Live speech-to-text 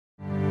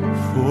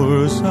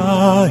for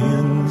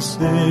Zion's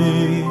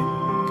sake.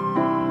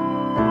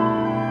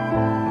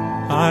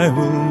 I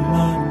will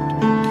not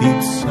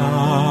keep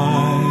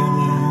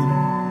silent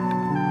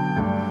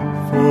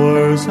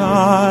for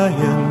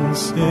Zion's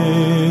sake.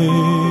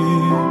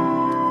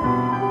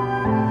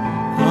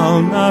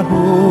 I'll not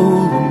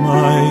hold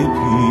my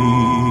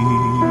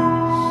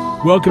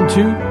peace. Welcome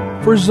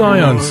to For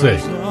Zion's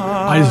Sake.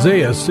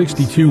 Isaiah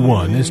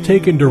 62:1 is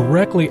taken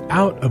directly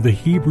out of the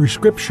Hebrew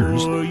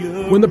Scriptures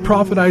when the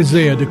prophet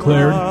Isaiah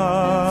declared,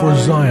 "For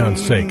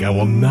Zion's sake I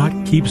will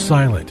not keep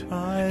silent,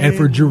 and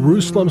for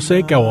Jerusalem's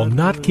sake I will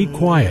not keep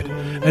quiet,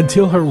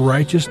 until her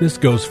righteousness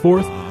goes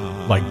forth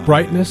like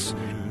brightness,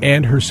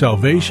 and her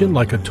salvation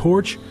like a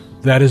torch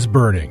that is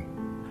burning."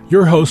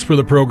 Your hosts for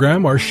the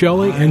program are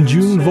Shelley and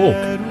June Volk,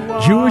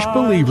 Jewish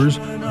believers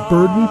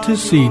burdened to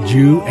see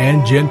Jew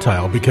and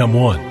Gentile become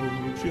one.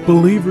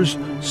 Believers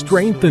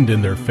strengthened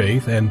in their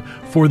faith, and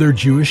for their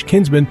Jewish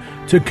kinsmen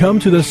to come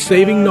to the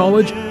saving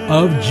knowledge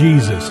of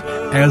Jesus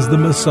as the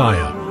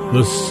Messiah,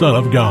 the Son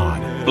of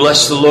God.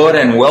 Bless the Lord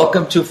and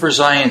welcome to For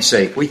Zion's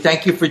Sake. We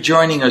thank you for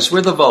joining us.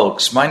 We're the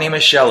Volks. My name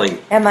is Shelley.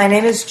 And my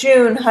name is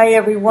June. Hi,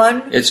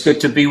 everyone. It's good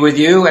to be with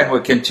you, and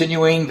we're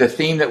continuing the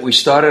theme that we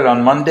started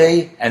on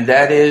Monday, and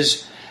that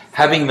is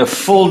having the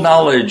full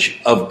knowledge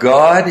of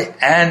God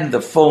and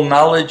the full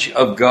knowledge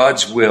of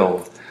God's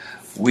will.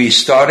 We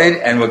started,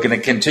 and we're going to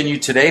continue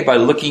today by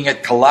looking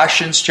at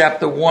Colossians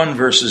chapter 1,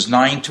 verses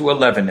 9 to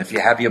 11. If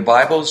you have your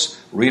Bibles,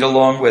 read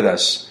along with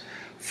us.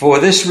 "For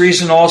this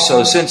reason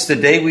also, since the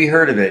day we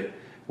heard of it,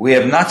 we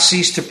have not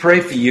ceased to pray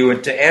for you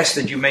and to ask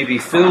that you may be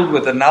filled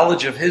with the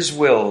knowledge of His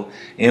will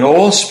in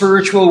all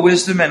spiritual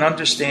wisdom and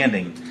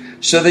understanding,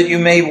 so that you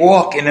may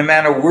walk in a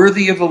manner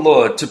worthy of the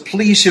Lord, to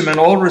please Him in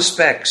all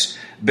respects,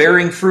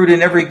 bearing fruit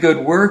in every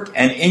good work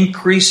and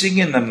increasing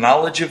in the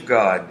knowledge of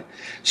God,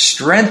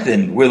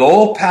 strengthened with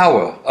all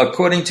power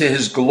according to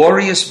His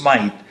glorious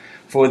might,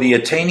 for the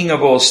attaining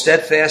of all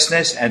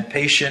steadfastness and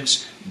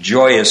patience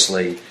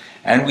joyously."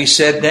 And we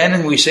said then,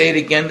 and we say it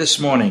again this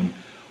morning,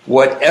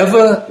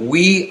 whatever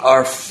we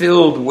are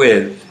filled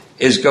with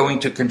is going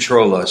to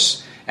control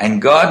us.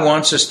 And God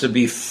wants us to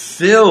be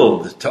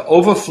filled to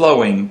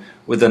overflowing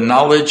with the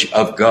knowledge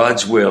of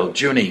God's will.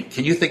 Junie,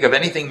 can you think of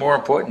anything more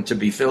important to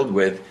be filled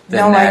with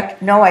than that?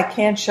 No, I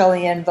can't,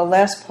 Shelley. And the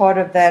last part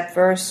of that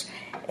verse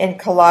in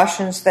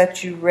Colossians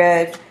that you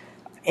read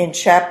in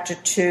chapter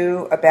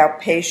 2 about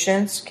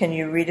patience, can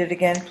you read it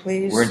again,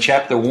 please? We're in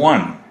chapter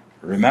 1,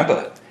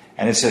 remember.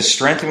 And it says,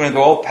 "Strengthened with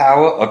all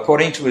power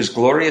according to His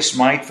glorious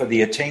might, for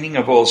the attaining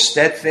of all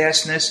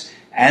steadfastness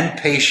and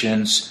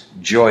patience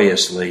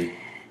joyously."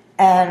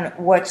 And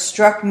what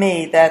struck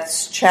me,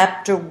 that's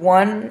chapter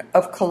 1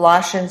 of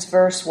Colossians,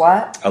 verse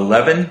what?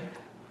 11.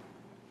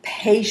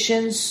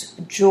 Patience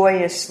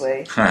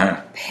joyously.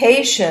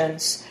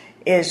 Patience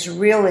is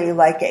really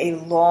like a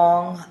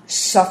long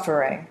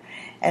suffering.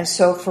 And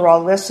so for our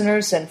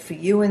listeners and for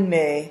you and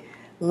me,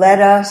 let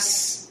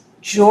us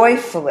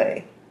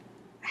joyfully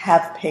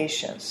have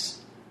patience.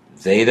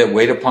 "They that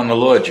wait upon the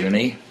Lord,"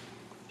 Junie,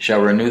 "shall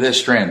renew their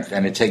strength,"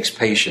 and it takes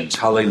patience.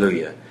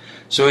 Hallelujah.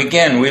 So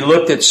again, we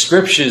looked at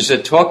scriptures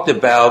that talked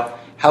about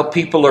how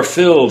people are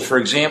filled. For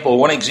example,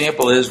 one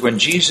example is when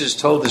Jesus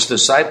told His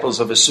disciples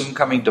of a soon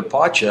coming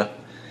departure,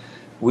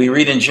 we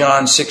read in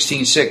John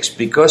 16:6,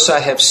 "Because I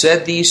have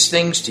said these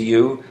things to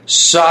you,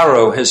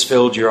 sorrow has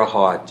filled your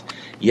heart."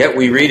 Yet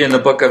we read in the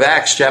book of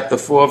Acts chapter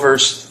 4,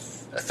 verse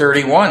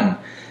 31,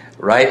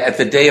 right at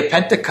the day of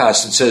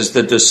Pentecost, it says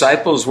the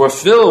disciples were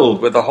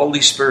filled with the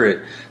Holy Spirit.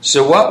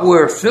 So what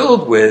we're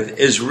filled with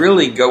is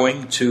really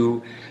going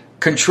to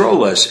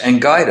control us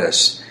and guide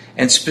us.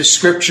 And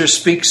Scripture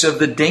speaks of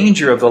the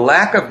danger of the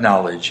lack of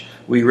knowledge.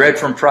 We read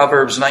from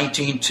Proverbs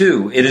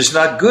 19:2, "It is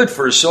not good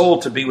for a soul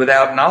to be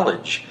without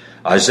knowledge."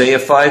 Isaiah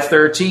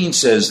 5:13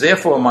 says,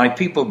 "Therefore my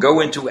people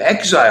go into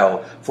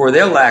exile for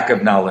their lack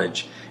of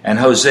knowledge." And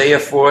Hosea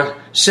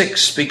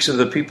 4:6 speaks of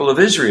the people of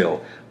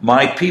Israel.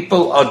 "My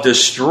people are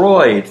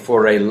destroyed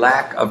for a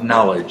lack of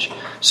knowledge."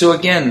 So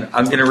again,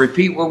 I'm going to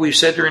repeat what we've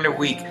said during the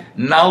week.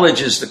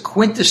 Knowledge is the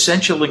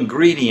quintessential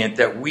ingredient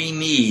that we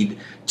need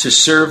to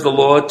serve the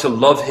Lord, to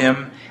love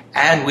Him.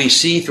 And we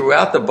see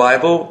throughout the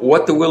Bible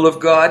what the will of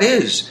God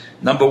is.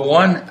 Number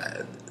one,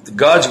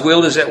 God's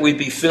will is that we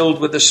be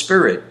filled with the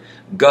Spirit.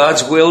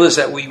 God's will is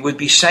that we would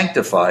be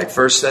sanctified.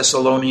 1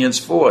 Thessalonians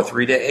 4,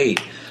 3-8.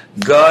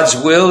 God's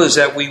will is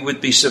that we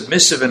would be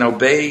submissive and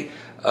obey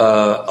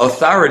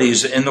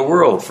authorities in the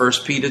world,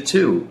 1 Peter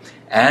 2.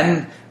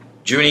 And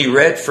Junie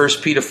read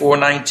 1 Peter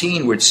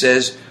 4:19, which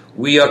says,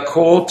 "We are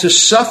called to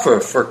suffer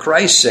for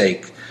Christ's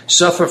sake,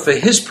 suffer for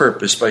His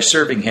purpose by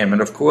serving Him."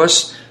 And of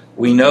course,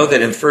 we know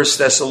that in 1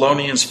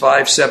 Thessalonians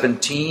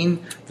 5:17,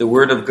 the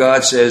Word of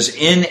God says,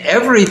 "In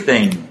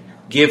everything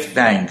give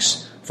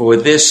thanks, for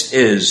this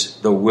is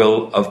the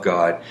will of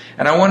God."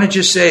 And I want to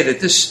just say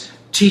that this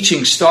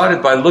teaching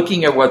started by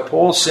looking at what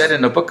Paul said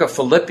in the book of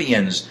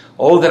Philippians,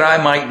 "Oh, that I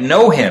might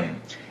know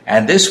Him."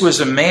 And this was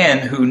a man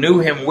who knew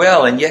Him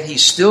well, and yet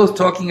he's still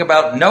talking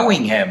about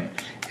knowing Him.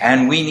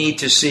 And we need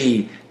to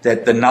see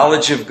that the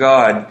knowledge of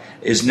God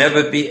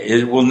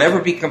it will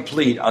never be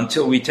complete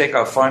until we take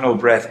our final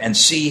breath and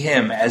see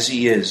him as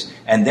he is.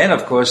 And then,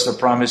 of course, the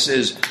promise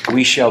is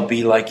we shall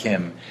be like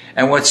him.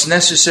 And what's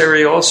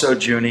necessary also,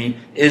 Junie,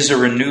 is a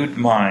renewed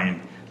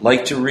mind.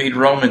 Like to read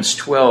Romans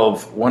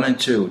 12, 1 and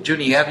 2.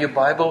 Junie, you have your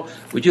Bible?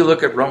 Would you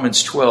look at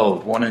Romans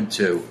 12, 1 and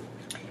 2?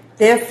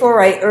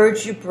 Therefore I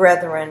urge you,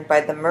 brethren,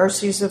 by the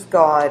mercies of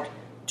God,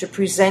 to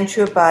present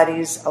your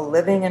bodies a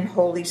living and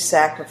holy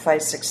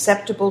sacrifice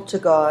acceptable to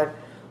God,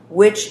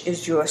 which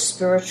is your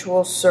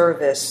spiritual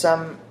service.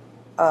 Some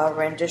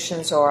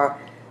renditions are,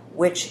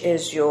 which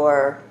is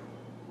your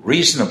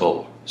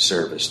reasonable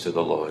service to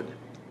the Lord.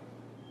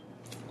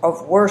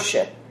 Of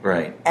worship.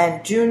 Right.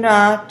 And do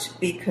not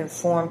be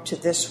conformed to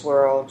this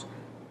world,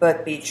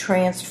 but be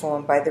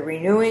transformed by the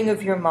renewing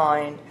of your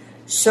mind,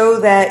 so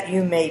that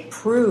you may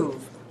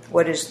prove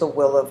what is the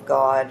will of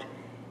God,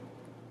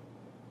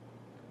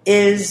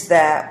 is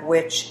that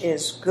which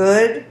is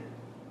good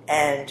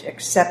and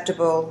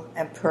acceptable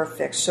and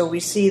perfect. So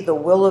we see the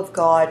will of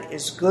God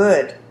is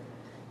good,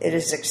 it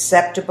is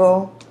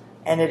acceptable,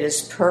 and it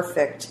is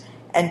perfect.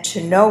 And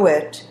to know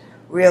it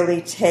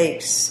really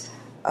takes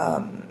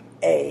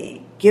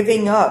a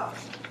giving up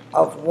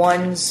of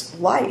one's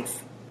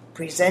life,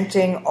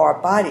 presenting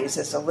our bodies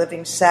as a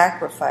living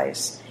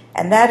sacrifice.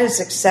 And that is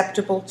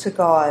acceptable to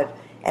God,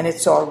 and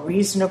it's our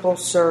reasonable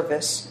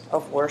service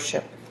of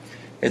worship.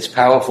 It's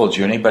powerful,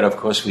 Junie, but of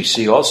course we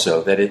see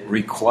also that it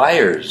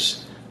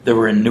requires the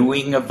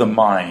renewing of the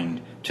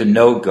mind to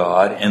know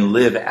God and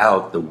live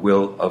out the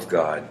will of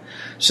God.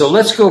 So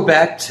let's go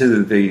back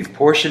to the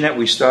portion that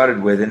we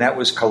started with, and that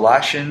was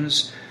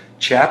Colossians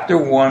chapter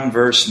 1,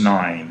 verse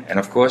 9. And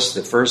of course,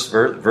 the first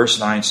verse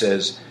 9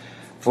 says,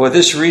 "For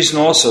this reason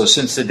also,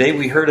 since the day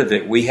we heard of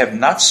it, we have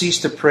not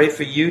ceased to pray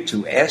for you,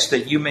 to ask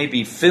that you may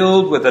be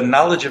filled with the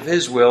knowledge of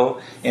his will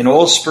in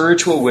all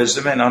spiritual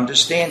wisdom and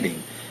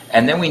understanding."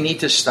 And then we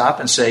need to stop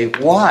and say,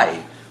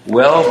 why?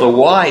 Well, the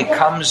why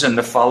comes in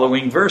the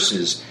following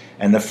verses.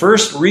 And the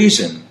first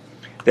reason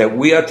that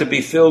we are to be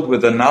filled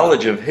with the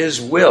knowledge of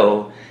his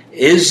will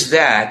is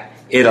that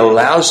it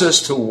allows us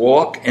to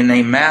walk in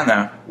a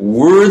manner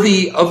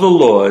worthy of the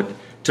Lord,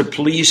 to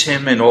please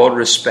him in all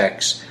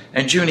respects.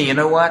 And Junie, you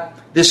know what?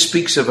 This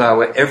speaks of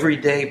our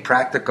everyday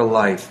practical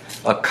life,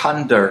 a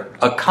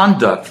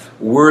conduct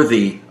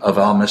worthy of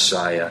our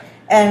Messiah.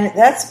 And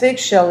that's big,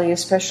 Shelley,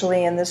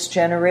 especially in this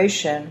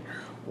generation,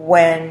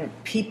 when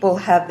people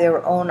have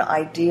their own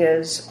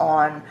ideas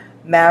on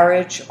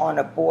marriage, on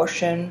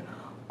abortion,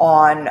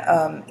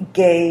 on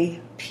gay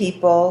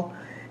people,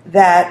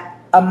 that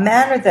a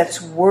manner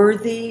that's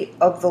worthy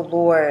of the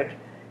Lord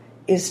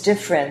is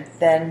different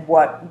than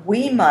what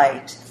we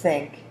might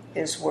think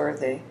is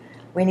worthy.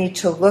 We need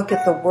to look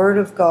at the Word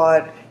of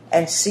God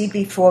and see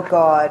before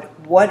God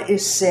what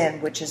is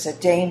sin, which is a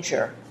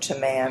danger to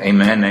man.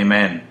 Amen,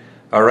 amen.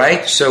 All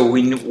right, so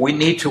we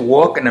need to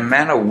walk in a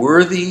manner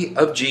worthy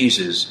of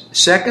Jesus.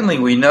 Secondly,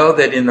 we know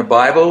that in the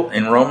Bible,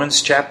 in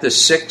Romans chapter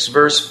 6,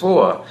 verse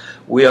 4,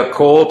 we are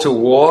called to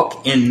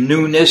walk in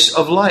newness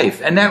of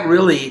life. And that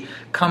really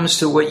comes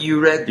to what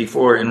you read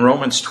before in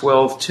Romans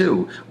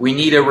 12:2. We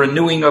need a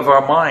renewing of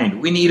our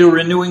mind. We need a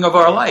renewing of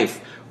our life.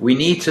 We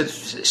need to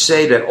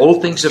say that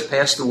old things have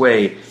passed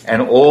away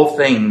and all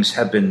things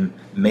have been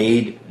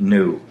made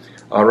new.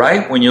 All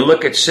right, when you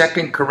look at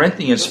 2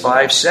 Corinthians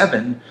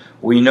 5:7,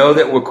 we know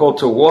that we're called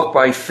to walk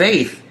by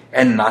faith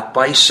and not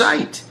by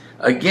sight.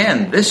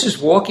 Again, this is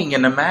walking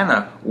in a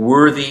manner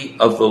worthy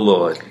of the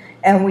Lord.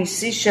 And we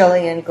see,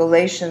 Shelley, in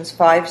Galatians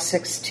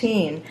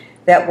 5:16,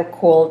 that we're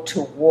called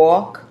to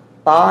walk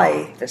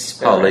by the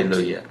Spirit.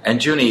 Hallelujah.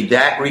 And Junie,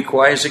 that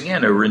requires,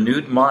 again, a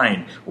renewed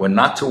mind. We're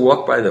not to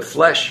walk by the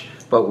flesh,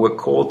 but we're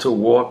called to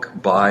walk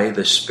by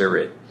the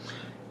Spirit.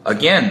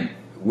 Again,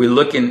 we're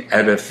looking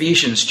at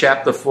Ephesians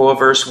chapter 4,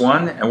 verse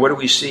 1, and what do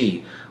we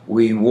see?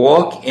 We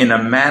walk in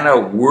a manner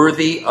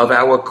worthy of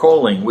our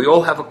calling. We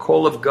all have a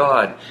call of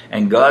God,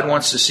 and God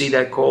wants to see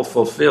that call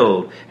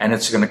fulfilled, and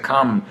it's going to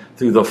come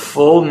through the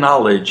full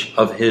knowledge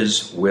of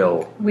his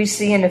will. We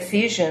see in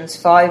Ephesians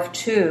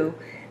 5:2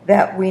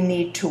 that we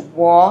need to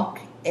walk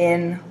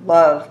in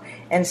love.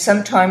 And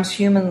sometimes,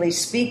 humanly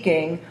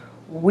speaking,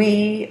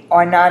 we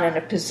are not in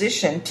a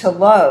position to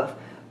love.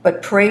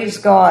 But praise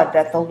God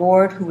that the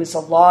Lord, who is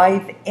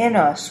alive in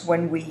us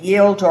when we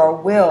yield our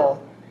will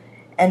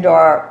and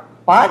our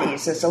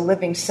bodies as a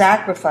living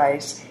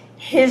sacrifice,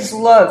 his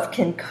love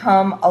can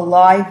come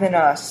alive in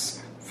us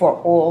for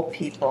all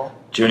people.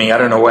 Junie, I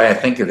don't know why I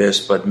think of this,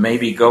 but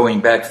maybe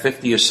going back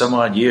 50 or some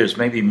odd years,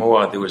 maybe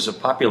more, there was a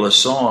popular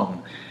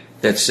song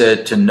that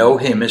said, "To know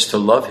him is to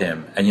love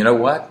him." And you know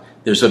what?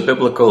 There's a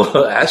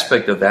biblical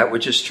aspect of that,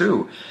 which is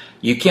true.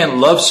 You can't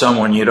love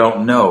someone you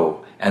don't know.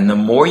 And the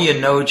more you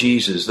know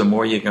Jesus, the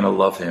more you're going to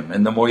love him.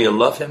 And the more you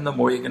love him, the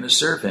more you're going to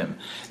serve him.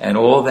 And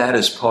all that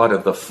is part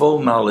of the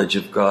full knowledge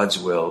of God's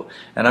will.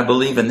 And I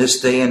believe in this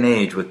day and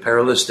age, with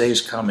perilous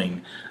days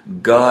coming,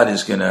 God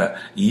is going to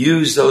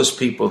use those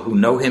people who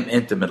know him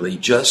intimately,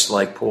 just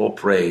like Paul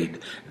prayed.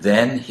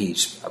 Then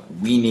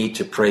we need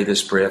to pray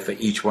this prayer for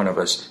each one of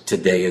us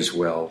today as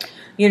well.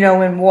 You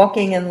know, in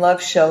Walking in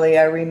Love, Shelley,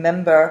 I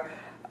remember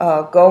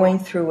going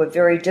through a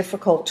very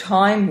difficult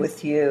time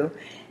with you,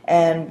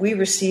 and we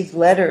received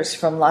letters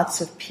from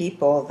lots of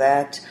people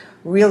that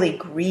really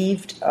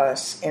grieved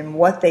us in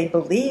what they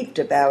believed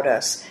about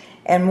us.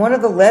 And one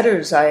of the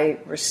letters I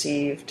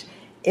received,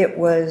 it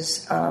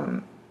was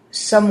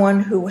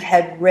someone who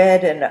had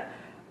read, and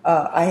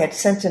I had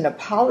sent an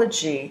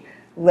apology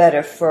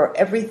letter for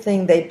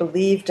everything they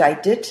believed I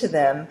did to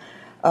them,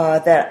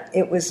 that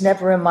it was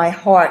never in my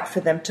heart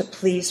for them to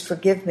please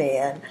forgive me.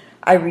 And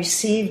I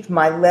received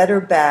my letter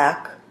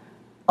back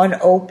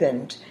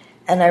unopened.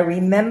 And I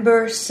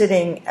remember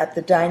sitting at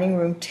the dining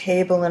room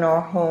table in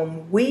our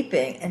home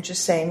weeping and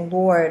just saying,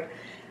 Lord,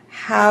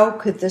 how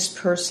could this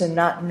person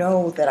not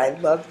know that I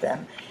love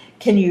them?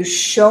 Can you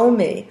show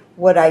me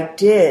what I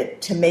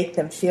did to make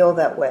them feel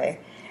that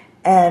way?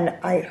 And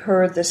I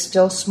heard the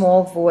still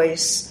small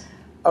voice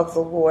of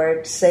the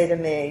Lord say to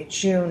me,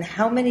 June,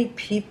 how many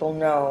people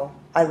know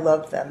I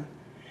love them?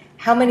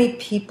 How many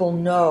people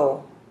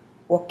know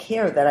or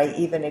care that I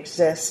even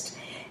exist?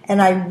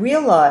 And I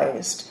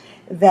realized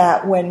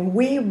that when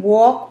we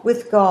walk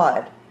with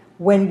God,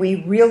 when we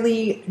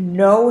really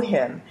know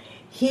Him,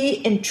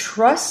 He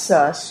entrusts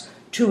us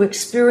to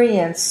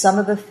experience some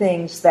of the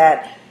things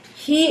that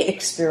He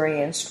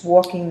experienced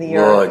walking the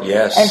earth.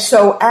 Yes. And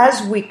so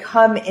as we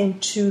come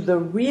into the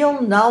real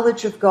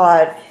knowledge of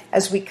God,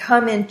 as we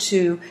come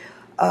into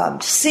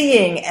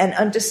seeing and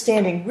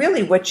understanding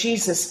really what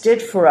Jesus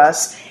did for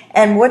us,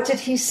 and what did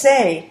He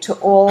say to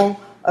all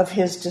of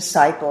His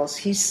disciples?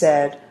 He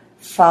said,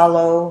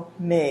 follow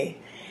me.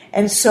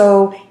 And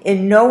so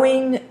in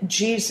knowing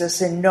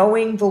Jesus, in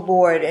knowing the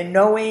Lord, in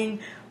knowing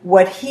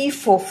what He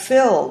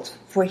fulfilled,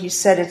 for He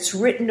said, it's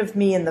written of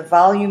me in the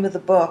volume of the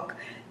book,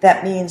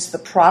 that means the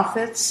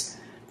prophets,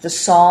 the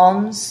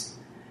Psalms,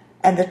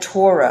 and the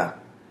Torah,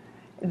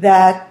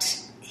 that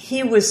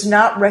He was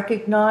not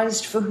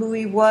recognized for who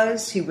He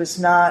was. He was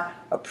not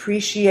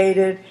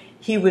appreciated.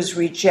 He was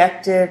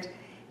rejected.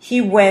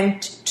 He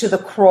went to the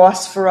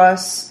cross for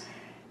us,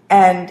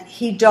 and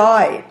He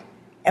died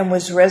and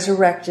was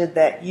resurrected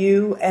that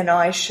you and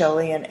I,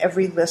 Shelley, and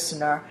every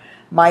listener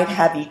might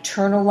have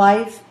eternal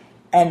life,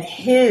 and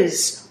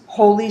His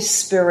Holy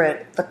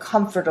Spirit, the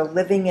Comforter,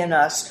 living in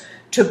us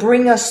to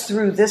bring us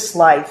through this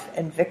life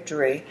and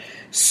victory.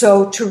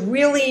 So to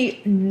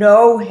really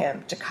know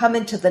Him, to come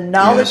into the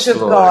knowledge of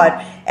Lord.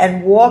 God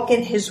and walk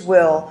in His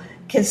will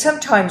can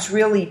sometimes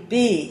really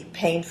be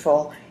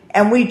painful.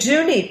 And we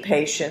do need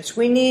patience.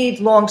 We need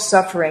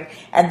long-suffering.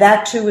 And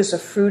that too is a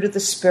fruit of the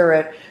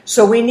Spirit.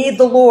 So we need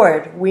the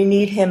Lord. We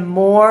need Him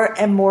more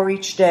and more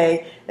each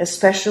day,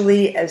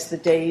 especially as the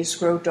days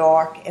grow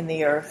dark in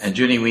the earth. And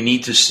Junie, we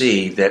need to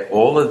see that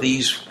all of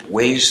these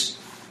ways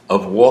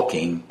of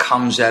walking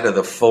comes out of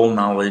the full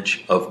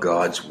knowledge of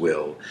God's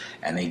will.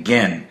 And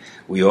again,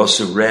 we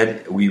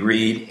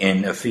read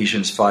in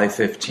Ephesians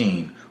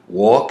 5:15,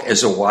 walk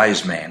as a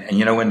wise man. And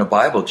you know, in the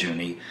Bible,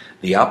 Junie,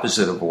 the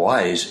opposite of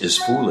wise is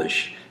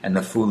foolish. And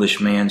the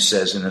foolish man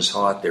says in his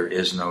heart, there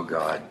is no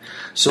God.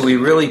 So we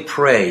really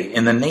pray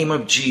in the name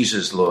of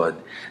Jesus, Lord,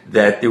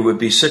 that there would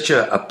be such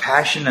a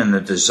passion and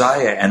a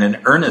desire and an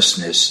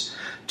earnestness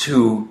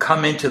to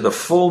come into the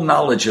full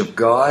knowledge of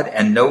God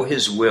and know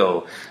His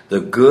will,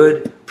 the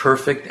good,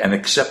 perfect, and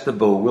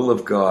acceptable will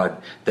of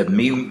God, that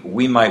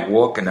we might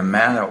walk in a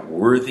manner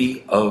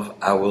worthy of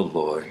our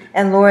Lord.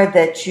 And Lord,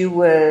 that you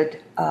would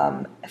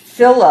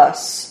fill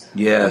us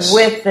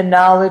with the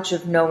knowledge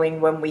of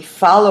knowing when we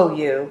follow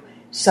you,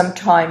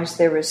 sometimes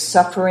there is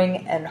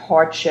suffering and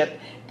hardship,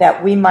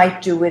 that we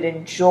might do it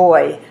in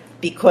joy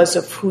because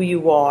of who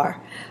you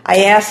are.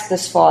 I ask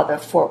this, Father,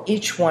 for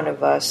each one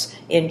of us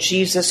in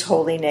Jesus'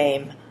 holy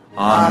name.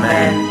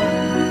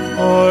 Amen.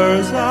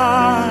 For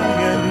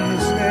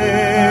Zion's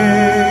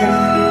sake.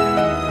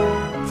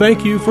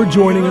 Thank you for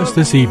joining us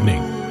this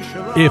evening.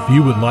 If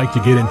you would like to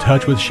get in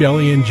touch with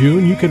Shelley and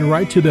June, you can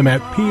write to them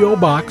at P.O.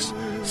 Box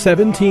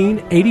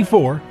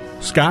 1784,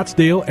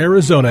 Scottsdale,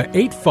 Arizona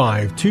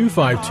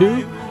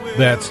 85252.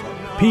 That's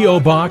P.O.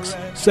 Box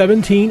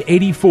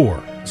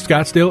 1784,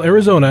 Scottsdale,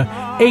 Arizona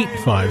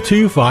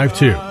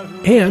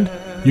 85252. And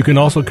you can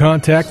also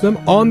contact them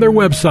on their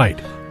website,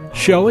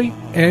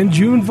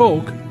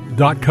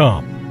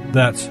 ShelleyandJuneVolk.com.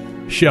 That's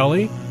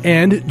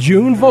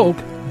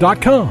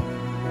ShelleyandJuneVolk.com.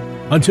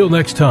 Until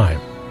next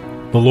time,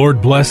 the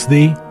Lord bless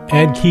thee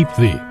and keep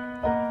thee.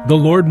 The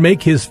Lord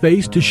make His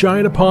face to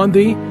shine upon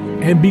thee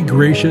and be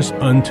gracious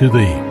unto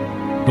thee.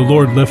 The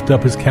Lord lift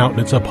up His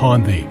countenance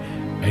upon thee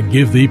and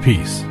give thee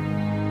peace.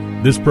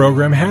 This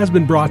program has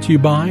been brought to you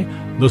by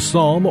the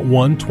Psalm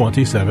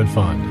 127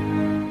 Fund.